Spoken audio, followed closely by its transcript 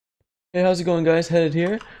Hey, how's it going, guys? Headed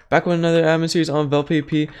here, back with another admin series on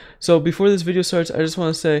VeltPvP. So before this video starts, I just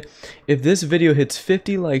want to say, if this video hits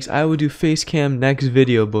 50 likes, I will do face cam next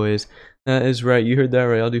video, boys. That is right, you heard that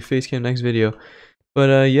right. I'll do face cam next video.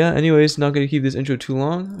 But yeah, anyways, not gonna keep this intro too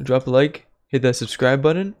long. Drop a like, hit that subscribe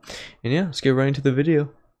button, and yeah, let's get right into the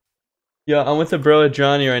video. Yo, I'm with the bro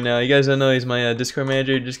Johnny right now. You guys don't know he's my Discord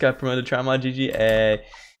manager. Just got promoted to Trimod GG. Hey.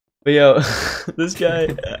 But yo, this guy,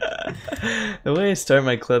 the way I start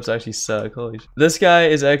my clips actually suck. Holy shit. This guy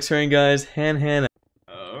is X-raying, guys. Hannah.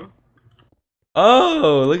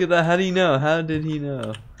 Oh, look at that. How do you know? How did he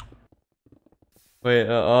know? Wait,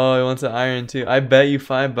 oh, he wants an iron too. I bet you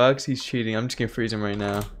 $5 he's cheating. I'm just gonna freeze him right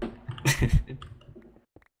now.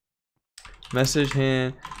 Message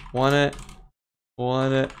hand. Wanna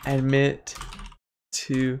admit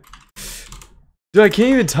to. Dude, I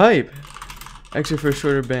can't even type. Extra for a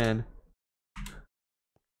shorter ban.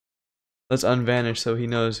 Let's unvanish so he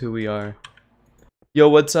knows who we are. Yo,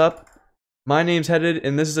 what's up? My name's Headed,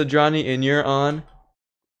 and this is a Johnny, and you're on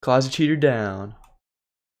Closet Cheater Down.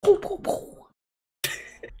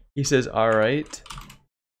 He says, alright.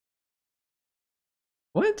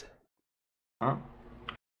 What? Huh?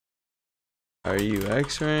 Are you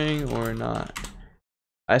X-raying or not?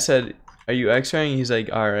 I said, are you X-raying? He's like,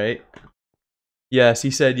 alright. Yes,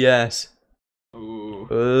 he said yes.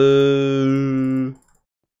 Ooh.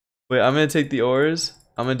 Wait, I'm gonna take the ores.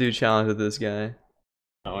 I'm gonna do a challenge with this guy.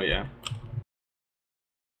 Oh yeah.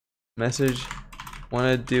 Message.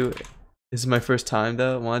 Wanna do. This is my first time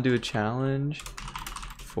though. Wanna do a challenge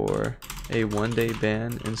for a 1-day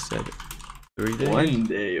ban instead of 3 days? 1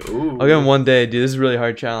 day. Ooh. I'll give him 1 day, dude. This is a really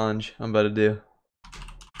hard challenge I'm about to do.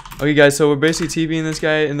 Okay, guys. So we're basically TPing this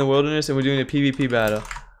guy in the wilderness, and we're doing a PvP battle.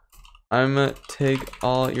 I'm gonna take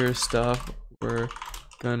all your stuff. We're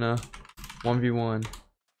gonna 1v1.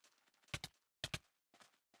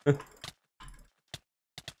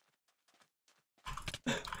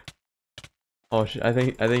 Oh shit! I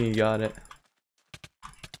think he got it.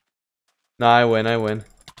 Nah, I win.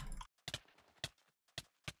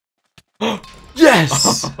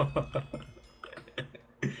 Yes!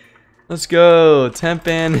 Let's go. Temp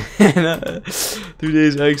ban and 3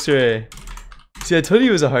 days X-ray. See, I told you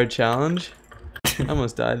it was a hard challenge. I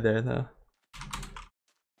almost died there though.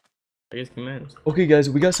 I guess commands. Okay, guys,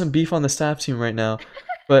 we got some beef on the staff team right now,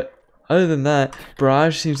 but other than that,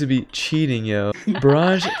 Barrage seems to be cheating, yo.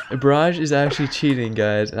 Barrage is actually cheating,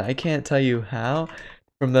 guys, and I can't tell you how.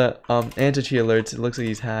 From the anti-cheat alerts, it looks like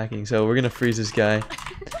he's hacking, so we're gonna freeze this guy.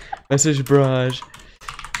 Message Barrage.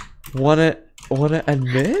 Wanna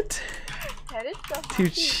admit That is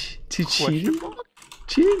to so cheating?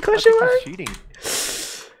 Cheating? Question mark? Cheating.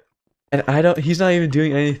 And he's not even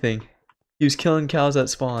doing anything. He was killing cows at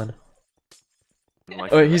spawn.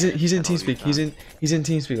 Oh, he's in TeamSpeak. He's in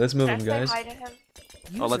TeamSpeak. Let's move him, guys.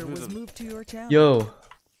 Oh, let's move him. Yo,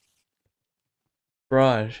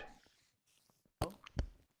 Raj.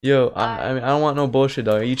 Yo, I mean, I don't want no bullshit,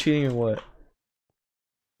 dog. Are you cheating or what?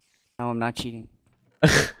 No, I'm not cheating.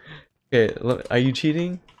 Okay, are you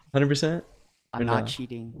cheating? 100%? I'm not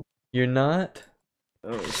cheating. You're not?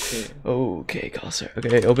 Okay. Okay, call sir.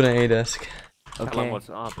 Okay, open an A desk. Tell him Okay. what's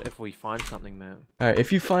up if we find something, man. Alright,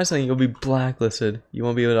 if you find something, you'll be blacklisted. You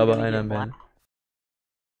won't be able to You're buy gonna an get unban.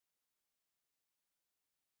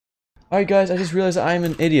 Alright, guys, I just realized I am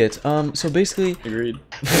an idiot. So basically. Agreed.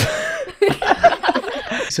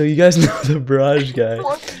 So you guys know the Barrage guy.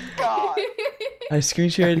 Oh God. I screen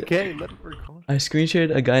shared. Okay, let him record. I screen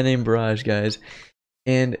shared a guy named Barrage, guys,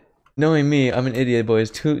 and knowing me, I'm an idiot, boys.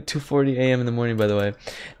 2:40 a.m. in the morning, by the way.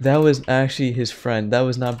 That was actually his friend. That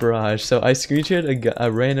was not Barrage. So I screen shared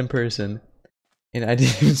a random person, and I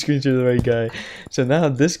didn't even screen share the right guy. So now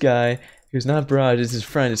this guy, who's not Barrage, is his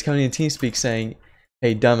friend, is coming in TeamSpeak saying,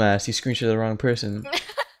 "Hey, dumbass, you screen shared the wrong person."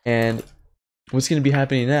 And what's gonna be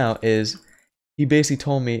happening now is he basically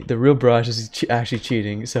told me the real Barrage is actually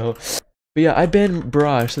cheating. So. But yeah, I banned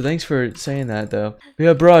Barrage, so thanks for saying that though. But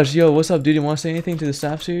yeah, Barrage, yo, what's up, dude? You want to say anything to the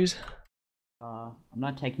staff series? I'm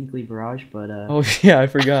not technically Barrage, but Oh yeah, I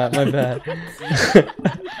forgot. My bad.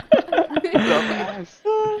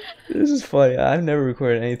 This is funny. I've never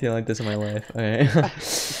recorded anything like this in my life.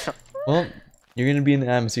 Alright. Well, you're gonna be in the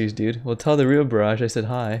admin series, dude. Well, tell the real Barrage I said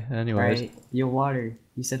hi. Anyways. right. Yo, Water,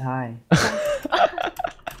 you said hi.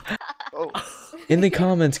 In the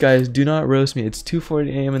comments, guys, do not roast me. It's 2:40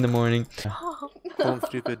 a.m. in the morning. Call him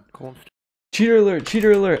stupid. Cheater alert!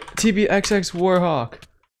 Cheater alert! TBXX Warhawk.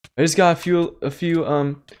 I just got a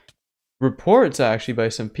few reports actually by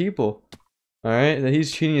some people. All right, that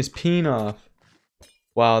he's cheating his peen off.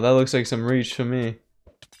 Wow, that looks like some reach to me.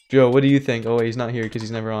 Joe, what do you think? Oh wait, he's not here because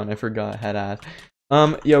he's never on. I forgot. Had asked.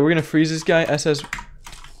 Yeah, we're gonna freeze this guy. SS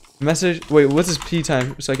message. Wait, what's his P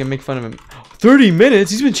time so I can make fun of him? 30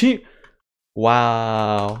 minutes. He's been cheating.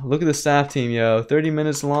 Wow. Look at the staff team, yo. 30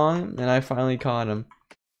 minutes long, and I finally caught him.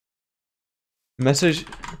 Message.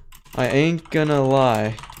 I ain't gonna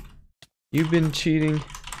lie. You've been cheating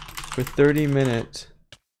for 30 minutes.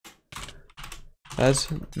 That's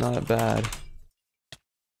not bad.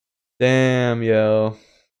 Damn, yo.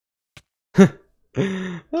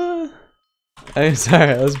 I'm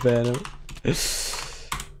sorry, that was bad.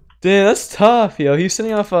 Damn, that's tough, yo. He's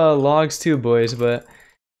sending off logs too, boys, but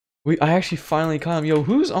I actually finally caught him. Yo,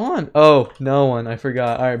 who's on? Oh, no one. I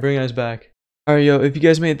forgot. Alright, bring us back. Alright, yo, if you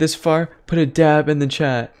guys made it this far, put a dab in the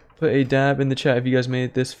chat. Put a dab in the chat if you guys made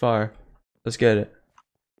it this far. Let's get it.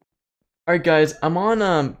 Alright guys, I'm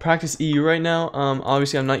on practice EU right now.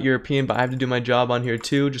 Obviously I'm not European, but I have to do my job on here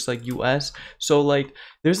too, just like US. So like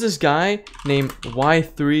there's this guy named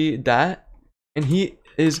Y3 that, and he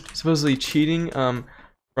is supposedly cheating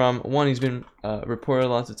from one, he's been reported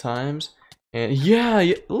lots of times. And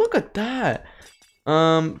yeah, look at that.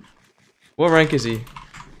 What rank is he?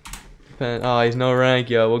 Oh, he's no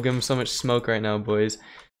rank, yo. We'll give him so much smoke right now, boys.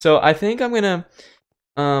 So I think I'm gonna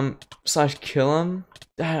slash kill him.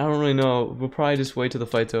 I don't really know. We'll probably just wait till the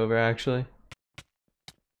fight's over, actually.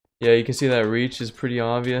 Yeah, you can see that reach is pretty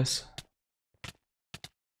obvious.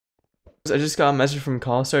 I just got a message from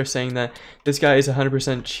Callstar saying that this guy is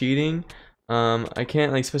 100% cheating. I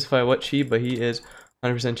can't like specify what cheat, but he is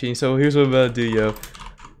 100% cheating. So here's what we're about to do, yo.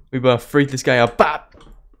 We about to freak this guy out. Bop!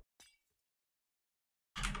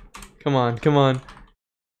 Come on, come on.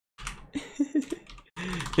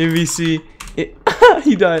 MVC.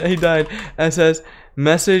 He died, he died. SS.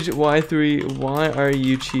 Message Y3, why are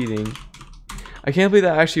you cheating? I can't believe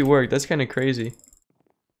that actually worked. That's kind of crazy.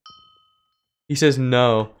 He says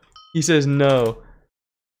no. He says no.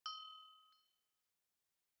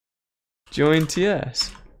 Join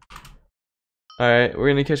TS. Alright, we're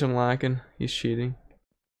gonna catch him lacking. He's cheating.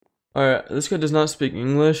 Alright, this guy does not speak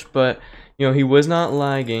English, but you know, he was not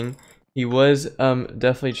lagging. He was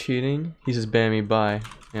definitely cheating. He says ban me, bye.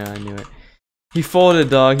 Yeah, I knew it. He folded,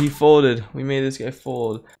 dog. He folded. We made this guy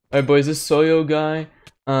fold. Alright, boys. This Soyo guy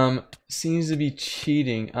seems to be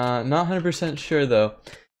cheating. Not 100% sure though.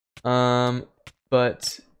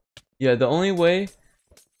 But yeah, the only way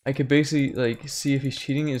I could basically like see if he's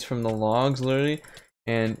cheating is from the logs, literally.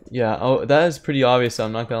 And yeah, oh, that is pretty obvious. So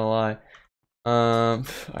I'm not gonna lie.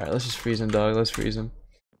 Alright, let's just freeze him, dog. Let's freeze him.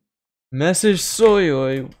 Message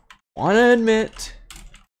Soyo. Wanna admit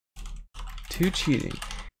to cheating?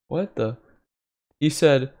 What the? He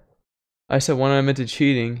said, I said when I admit to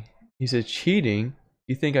cheating. He said, cheating?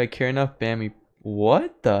 You think I care enough? Ban me.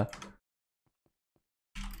 What the?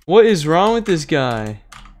 What is wrong with this guy?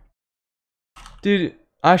 Dude,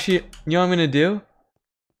 actually, you know what I'm gonna do?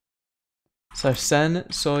 So send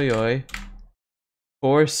Soyoy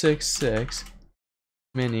 466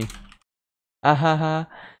 mini. Ahaha.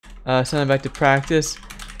 Send him back to practice.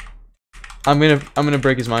 I'm gonna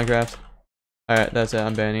break his Minecraft. Alright, that's it.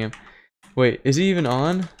 I'm banning him. Wait, is he even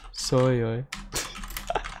on? Soyoy.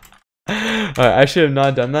 Alright, I should have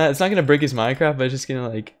not done that. It's not gonna break his Minecraft, but it's just gonna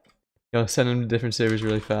like, you know, send him to different servers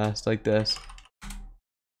really fast, like this.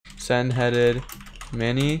 Send headed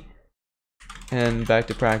mini and back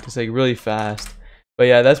to practice, like really fast. But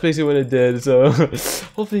yeah, that's basically what it did. So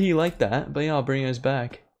hopefully he liked that. But yeah, I'll bring us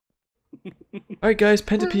back. Alright guys,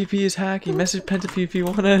 VeltPvP is hacking. Message VeltPvP,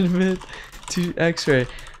 wanna admit to X-ray.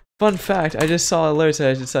 Fun fact, I just saw alerts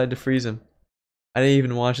that I decided to freeze him. I didn't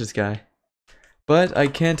even watch this guy. But I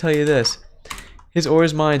can tell you this. His ore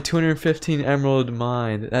is mined, 215 emerald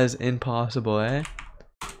mined. That is impossible, eh?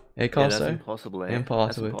 Hey, Yeah, that's Callstar? impossible, eh?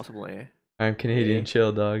 Impossible. That's impossible, eh? I'm Canadian, Yeah.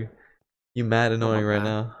 chill, dog. You mad annoying right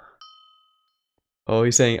man. now. Oh,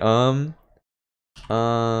 he's saying,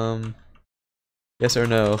 yes or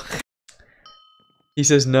no. He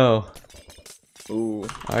says no. Ooh.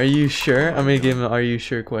 Are you sure? I'm gonna give him an "Are you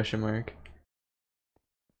sure?" question mark.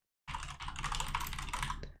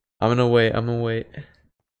 I'm gonna wait. I'm gonna wait.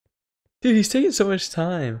 Dude, he's taking so much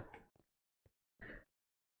time.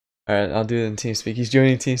 All right, I'll do it in TeamSpeak. He's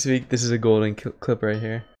joining TeamSpeak. This is a golden clip right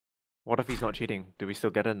here. What if he's not cheating? Do we still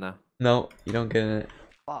get in there? No, you don't get in it.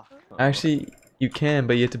 Oh. Actually, you can,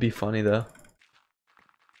 but you have to be funny though.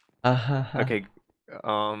 Okay.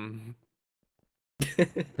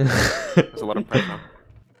 There's a lot of pressure.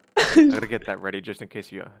 I gotta get that ready just in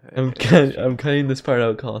case you. I'm cutting this part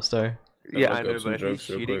out, Callstar. Yeah, I've I got know, some but if he's jokes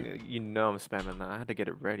real cheating, quick. you know I'm spamming that. I had to get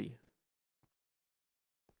it ready.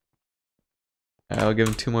 Alright, I'll give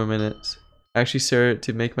him 2 more minutes. Actually, sir,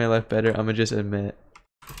 to make my life better, I'm gonna just admit.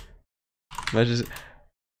 Alright,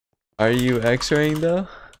 Are you X-raying though?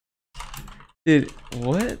 Dude,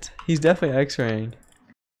 what? He's definitely X-raying.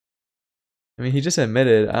 I mean, he just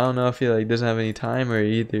admitted. I don't know if he like doesn't have any time or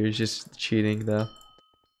either. He's just cheating though.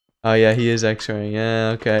 Oh yeah, he is X-raying.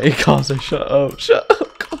 Yeah, okay. He calls her. Shut up,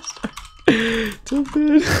 Costa. Jump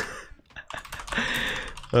in.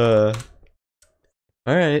 All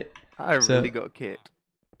right. I So- really got kicked.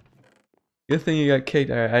 Good thing you got kicked.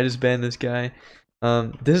 Alright, I just banned this guy.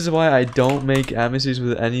 This is why I don't make atmospheres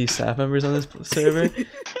with any staff members on this server.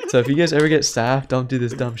 So if you guys ever get staff, don't do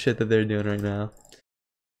this dumb shit that they're doing right now.